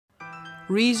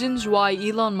Reasons why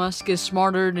Elon Musk is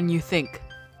smarter than you think.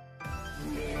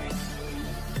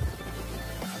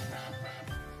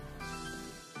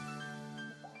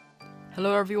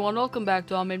 Hello everyone, welcome back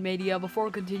to Ahmed Media.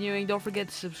 Before continuing, don't forget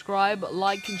to subscribe,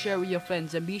 like and share with your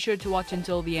friends, and be sure to watch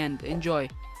until the end. Enjoy.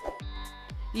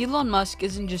 Elon Musk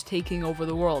isn't just taking over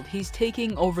the world, he's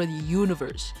taking over the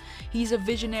universe. He's a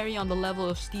visionary on the level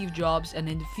of Steve Jobs, and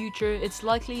in the future, it's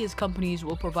likely his companies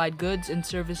will provide goods and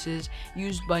services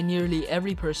used by nearly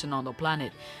every person on the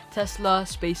planet. Tesla,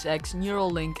 SpaceX,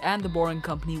 Neuralink, and the Boring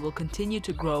Company will continue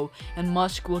to grow, and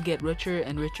Musk will get richer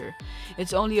and richer.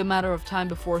 It's only a matter of time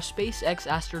before SpaceX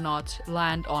astronauts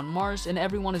land on Mars and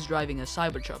everyone is driving a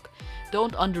Cybertruck.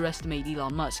 Don't underestimate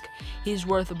Elon Musk. He's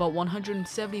worth about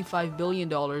 $175 billion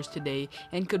today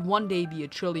and could one day be a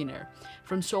trillionaire.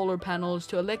 From solar panels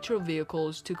to electric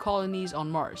vehicles to colonies on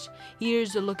Mars,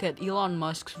 here's a look at Elon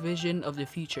Musk's vision of the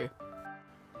future.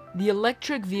 The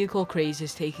electric vehicle craze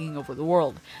is taking over the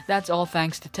world. That's all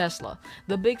thanks to Tesla.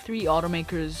 The big three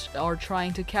automakers are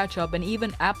trying to catch up, and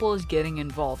even Apple is getting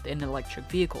involved in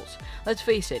electric vehicles. Let's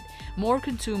face it, more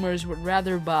consumers would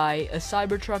rather buy a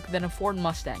Cybertruck than a Ford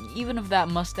Mustang, even if that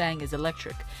Mustang is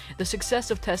electric. The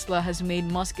success of Tesla has made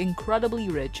Musk incredibly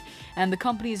rich, and the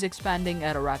company is expanding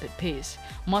at a rapid pace.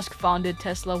 Musk founded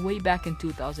Tesla way back in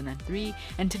 2003,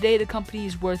 and today the company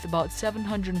is worth about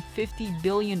 $750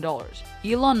 billion.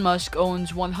 Elon Musk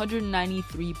owns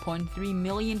 193.3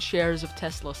 million shares of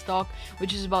Tesla stock,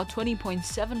 which is about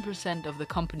 20.7% of the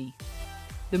company.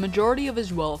 The majority of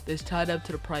his wealth is tied up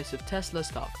to the price of Tesla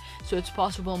stock, so it's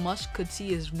possible Musk could see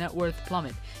his net worth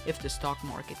plummet if the stock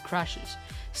market crashes.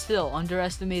 Still,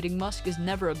 underestimating Musk is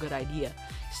never a good idea.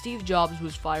 Steve Jobs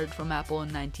was fired from Apple in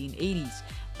the 1980s,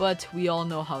 but we all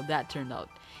know how that turned out.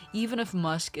 Even if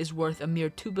Musk is worth a mere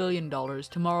 $2 billion,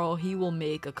 tomorrow he will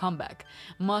make a comeback.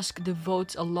 Musk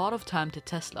devotes a lot of time to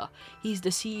Tesla. He's the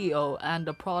CEO and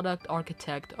the product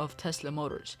architect of Tesla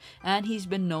Motors, and he's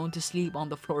been known to sleep on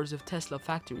the floors of Tesla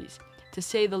factories. To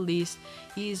say the least,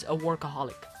 he's a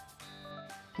workaholic.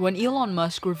 When Elon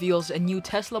Musk reveals a new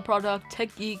Tesla product,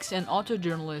 tech geeks and auto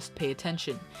journalists pay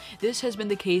attention. This has been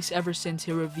the case ever since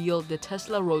he revealed the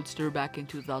Tesla Roadster back in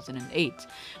 2008.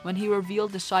 When he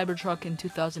revealed the Cybertruck in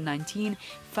 2019,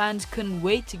 fans couldn't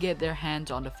wait to get their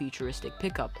hands on the futuristic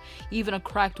pickup. Even a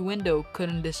cracked window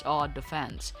couldn't dissuade the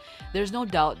fans. There's no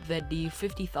doubt that the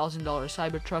 $50,000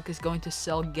 Cybertruck is going to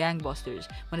sell gangbusters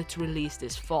when it's released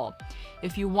this fall.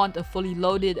 If you want a fully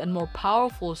loaded and more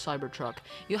powerful Cybertruck,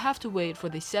 you'll have to wait for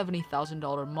the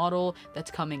 $70,000 model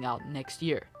that's coming out next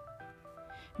year.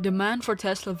 Demand for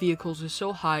Tesla vehicles is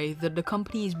so high that the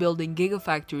company is building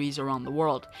gigafactories around the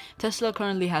world. Tesla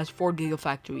currently has 4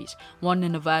 gigafactories, one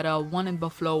in Nevada, one in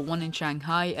Buffalo, one in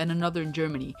Shanghai, and another in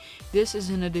Germany. This is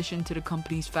in addition to the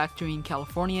company's factory in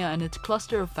California and its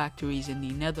cluster of factories in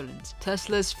the Netherlands.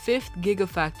 Tesla's 5th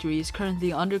gigafactory is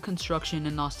currently under construction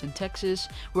in Austin, Texas,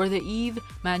 where the EV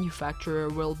manufacturer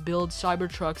will build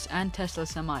Cybertrucks and Tesla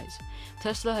semis.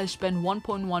 Tesla has spent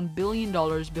 $1.1 billion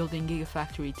building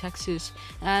Gigafactory Texas,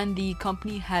 and the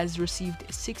company has received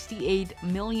 $68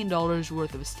 million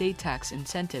worth of state tax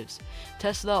incentives.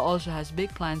 Tesla also has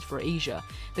big plans for Asia.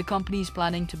 The company is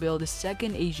planning to build a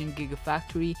second Asian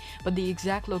Gigafactory, but the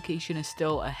exact location is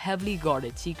still a heavily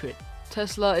guarded secret.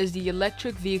 Tesla is the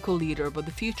electric vehicle leader, but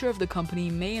the future of the company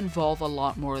may involve a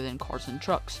lot more than cars and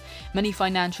trucks. Many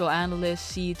financial analysts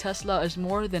see Tesla as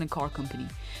more than a car company.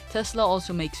 Tesla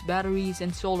also makes batteries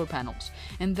and solar panels,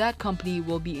 and that company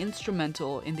will be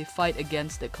instrumental in the fight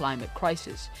against the climate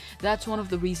crisis. That's one of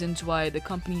the reasons why the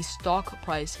company's stock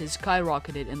price has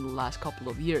skyrocketed in the last couple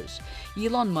of years.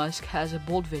 Elon Musk has a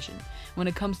bold vision. When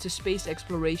it comes to space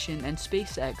exploration, and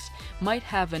SpaceX might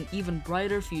have an even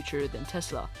brighter future than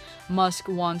Tesla. Musk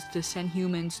wants to send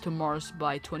humans to Mars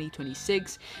by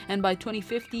 2026, and by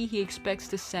 2050 he expects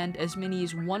to send as many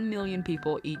as 1 million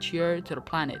people each year to the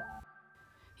planet.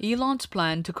 Elon's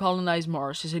plan to colonize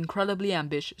Mars is incredibly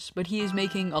ambitious, but he is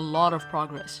making a lot of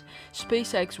progress.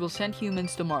 SpaceX will send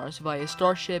humans to Mars via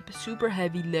Starship, super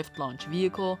heavy lift launch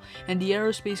vehicle, and the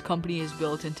aerospace company has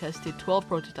built and tested 12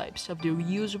 prototypes of the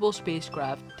reusable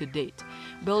spacecraft to date.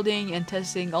 Building and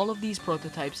testing all of these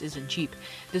prototypes isn't cheap.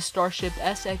 The Starship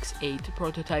SX-8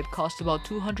 prototype cost about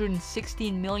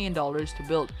 $216 million to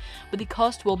build, but the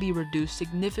cost will be reduced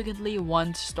significantly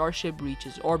once Starship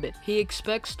reaches orbit. He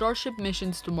expects Starship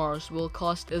missions to Mars will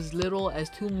cost as little as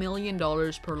 $2 million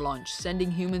per launch. Sending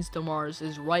humans to Mars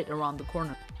is right around the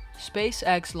corner.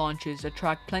 SpaceX launches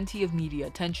attract plenty of media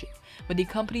attention, but the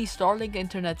company's Starlink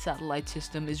internet satellite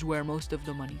system is where most of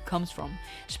the money comes from.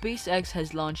 SpaceX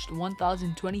has launched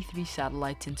 1,023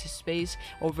 satellites into space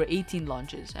over 18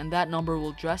 launches, and that number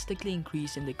will drastically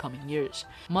increase in the coming years.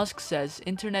 Musk says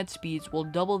internet speeds will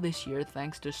double this year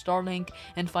thanks to Starlink,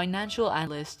 and financial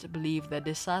analysts believe that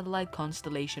this satellite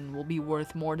constellation will be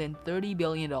worth more than $30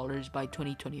 billion by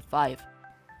 2025.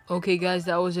 Okay guys,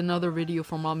 that was another video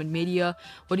from Ahmed Media.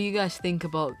 What do you guys think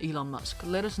about Elon Musk?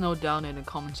 Let us know down in the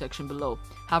comment section below.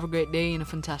 Have a great day and a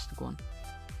fantastic one.